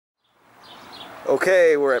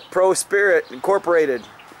Okay, we're at Pro Spirit Incorporated,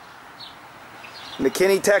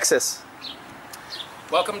 McKinney, Texas.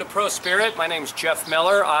 Welcome to Pro Spirit. My name is Jeff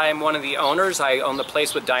Miller. I'm one of the owners. I own the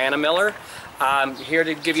place with Diana Miller. I'm here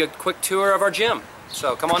to give you a quick tour of our gym.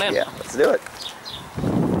 So come on in. Yeah, let's do it.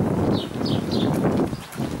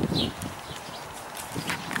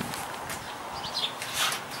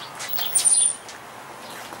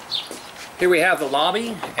 Here we have the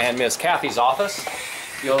lobby and Miss Kathy's office.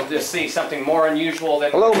 You'll just see something more unusual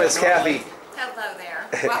than... Hello, Miss Kathy. Hello there.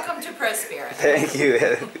 Welcome to Pro Spirit. Thank you.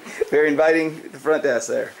 Very inviting, the front desk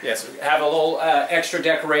there. Yes, we have a little extra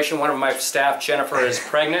decoration. One of my staff, Jennifer, is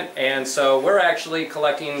pregnant, and so we're actually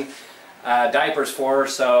collecting diapers for her,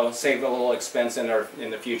 so save a little expense in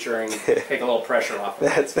the future and take a little pressure off her.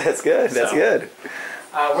 That's good. That's good.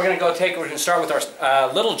 We're going to start with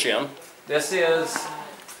our little gym. This is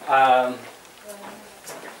a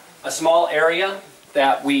small area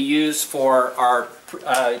that we use for our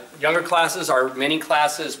younger classes, our mini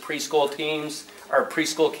classes, preschool teams, our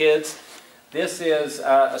preschool kids. This is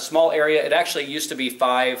a small area. It actually used to be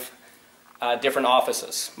 5 different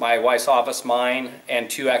offices. My wife's office, mine, and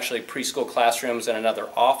 2 actually preschool classrooms and another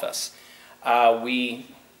office. When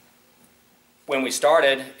we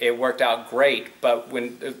started, it worked out great, but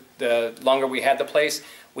when the longer we had the place,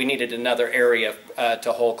 we needed another area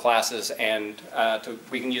to hold classes, and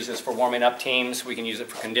we can use this for warming up teams, we can use it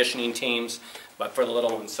for conditioning teams, but for the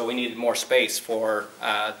little ones, so we needed more space for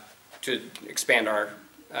to expand our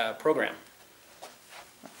program.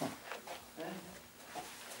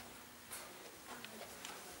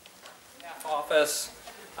 Office.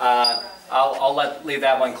 I'll leave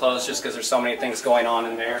that one closed just because there's so many things going on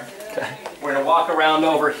in there. Okay. We're going to walk around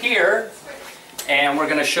over here, and we're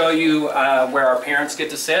going to show you where our parents get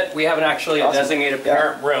to sit. We have actually a designated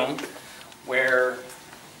parent room where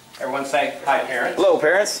everyone say hi, parents. Hello,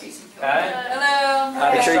 parents. Hi. Hello.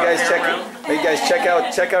 Make sure you guys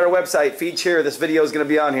check out our website. Feed here. This video is going to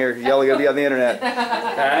be on here. Y'all are going to be on the internet.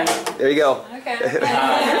 Okay. There you go. Okay.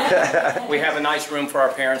 We have a nice room for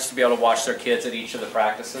our parents to be able to watch their kids at each of the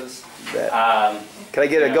practices. Can I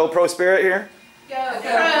get a GoPro Spirit here? Go.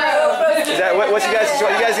 Is that what you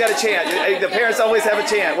guys got a chant? The parents always have a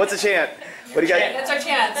chant. What's a chant? What do you got? That's our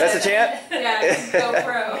chant. That's a chant? Yeah.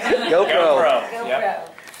 GoPro. GoPro.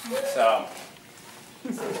 Yep. So.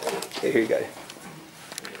 Here you go.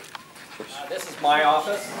 This is my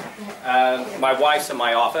office. My wife's in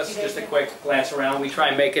my office. Just a quick glance around. We try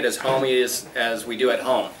and make it as homey as we do at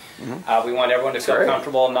home. Mm-hmm. We want everyone to feel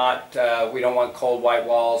comfortable. We don't want cold white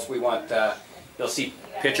walls. We want. You'll see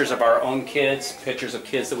pictures of our own kids, pictures of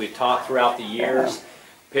kids that we've taught throughout the years,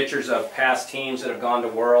 pictures of past teams that have gone to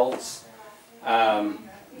Worlds.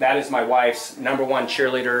 That is my wife's #1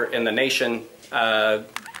 cheerleader in the nation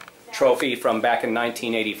trophy from back in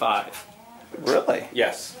 1985. Really?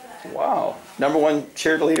 Yes. Wow. #1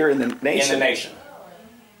 cheerleader in the nation? In the nation.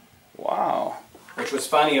 Wow. Which was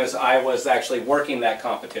funny is I was actually working that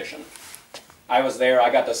competition. I was there, I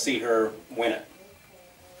got to see her win it.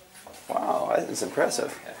 Wow, that is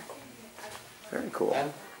impressive. Very cool.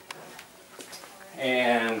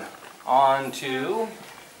 And on to,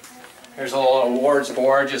 here's a little awards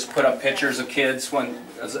board, just put up pictures of kids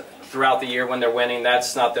throughout the year when they're winning.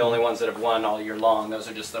 That's not the only ones that have won all year long, those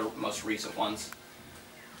are just the most recent ones.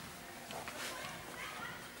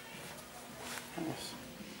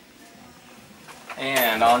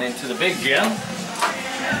 And on into the big gym.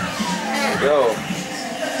 There we go.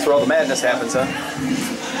 That's where all the madness happens, huh?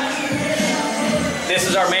 This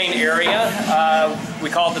is our main area. We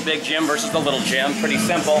call it the big gym versus the little gym. Pretty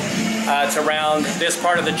simple. It's around, this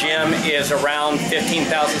part of the gym is around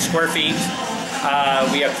 15,000 square feet.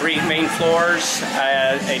 We have 3 main floors,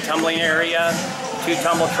 a tumbling area, 2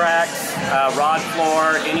 tumble tracks, rod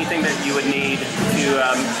floor, anything that you would need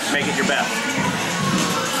to make it your best.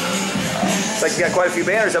 It's like you got quite a few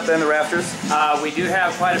banners up there in the rafters. We do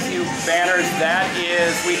have quite a few banners. That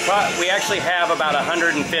is, we actually have about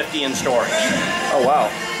 150 in storage. Oh wow!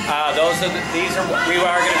 We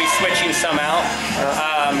are going to be switching some out.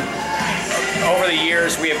 Over the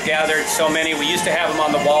years, we have gathered so many. We used to have them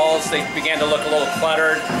on the walls. They began to look a little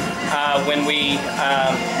cluttered.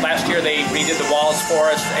 Last year they redid the walls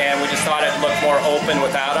for us, and we just thought it'd look more open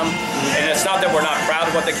without them. And it's not that we're not proud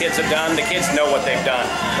of what the kids have done. The kids know what they've done.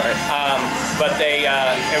 Right. But it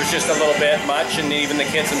was just a little bit much, and even the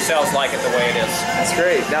kids themselves like it the way it is. That's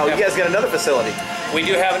great. Now you guys got another facility. We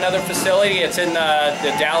do have another facility. It's in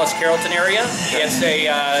the Dallas-Carrollton area. It's a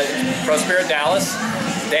Pro Spirit Dallas.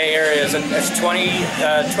 There is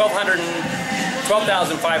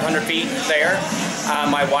 12,500 feet there.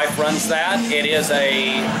 My wife runs that.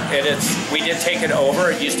 We did take it over.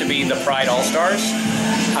 It used to be the Pride All-Stars,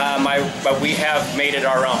 but we have made it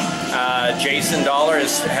our own. Jason Dollar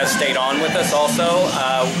has stayed on with us also,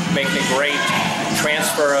 making a great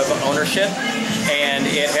transfer of ownership, and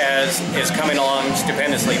it is coming along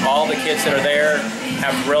stupendously. All the kids that are there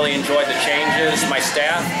have really enjoyed the changes. My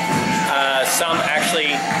staff, some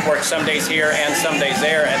actually work some days here and some days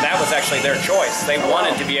there, and that was actually their choice. They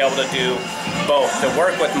wanted to be able to do both, to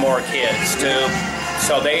work with more kids,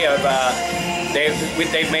 so they've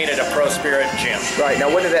made it a Pro Spirit gym. Right, now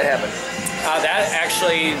when did that happen?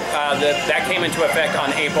 That came into effect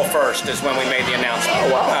on April 1st is when we made the announcement.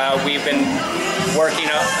 Oh, wow. We've been working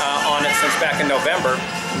on it since back in November,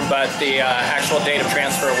 but the actual date of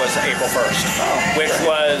transfer was April 1st, which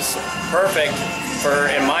was perfect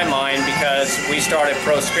in my mind, because we started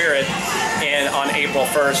Pro Spirit on April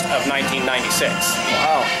 1st of 1996.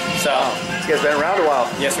 Wow. So, you guys been around a while.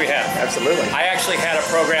 Yes, we have. Absolutely. I actually had a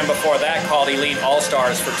program before that called Elite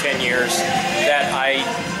All-Stars for 10 years that I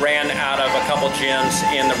ran out of a couple gyms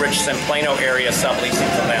in the Richardson Plano area, subleasing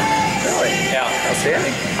for them. Really? Yeah.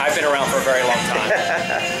 Outstanding. I've been around for a very long time.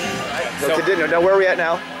 So continue. Now, where are we at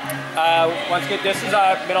now? Once again, this is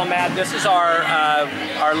middle mat. This is our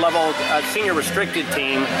level senior restricted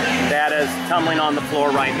team that is tumbling on the floor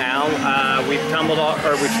right now. We've done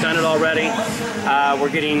it already.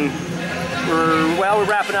 We're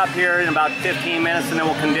wrapping up here in about 15 minutes, and then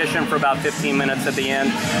we'll condition for about 15 minutes at the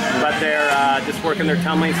end. But they're just working their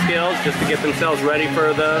tumbling skills just to get themselves ready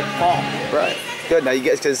for the fall. Right. Good. Now you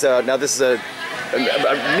guys, because now this is a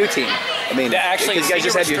new team. I mean, actually, you guys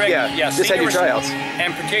just had your tryouts.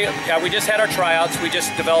 And we just had our tryouts. We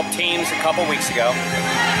just developed teams a couple weeks ago.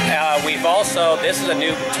 This is a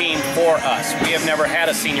new team for us. We have never had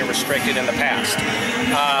a senior restricted in the past.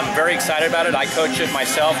 Very excited about it. I coach it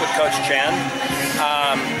myself with Coach Chen.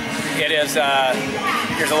 There's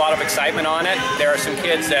a lot of excitement on it. There are some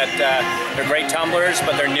kids that they're great tumblers,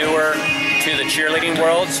 but they're newer to the cheerleading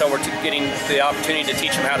world, so we're getting the opportunity to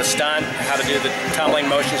teach them how to stunt, how to do the tumbling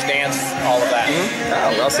motions, dance, all of that. Oh,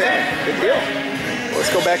 well said. Good deal. Well, let's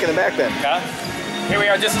go back in the back then. Okay. Here we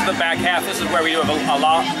are. This is the back half. This is where we do a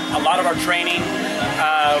lot of our training.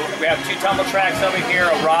 We have 2 tumble tracks over here,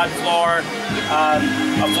 a rod floor,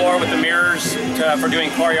 a floor with the mirrors for doing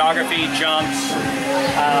choreography, jumps,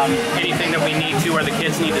 anything that we need to, where the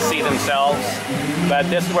kids need to see themselves. But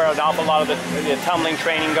this is where an awful lot of the tumbling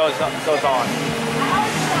training goes on.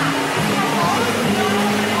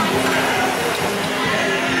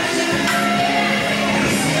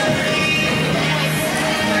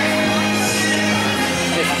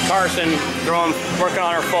 Carson working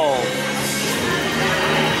on her fold.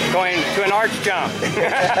 Going to an arch jump.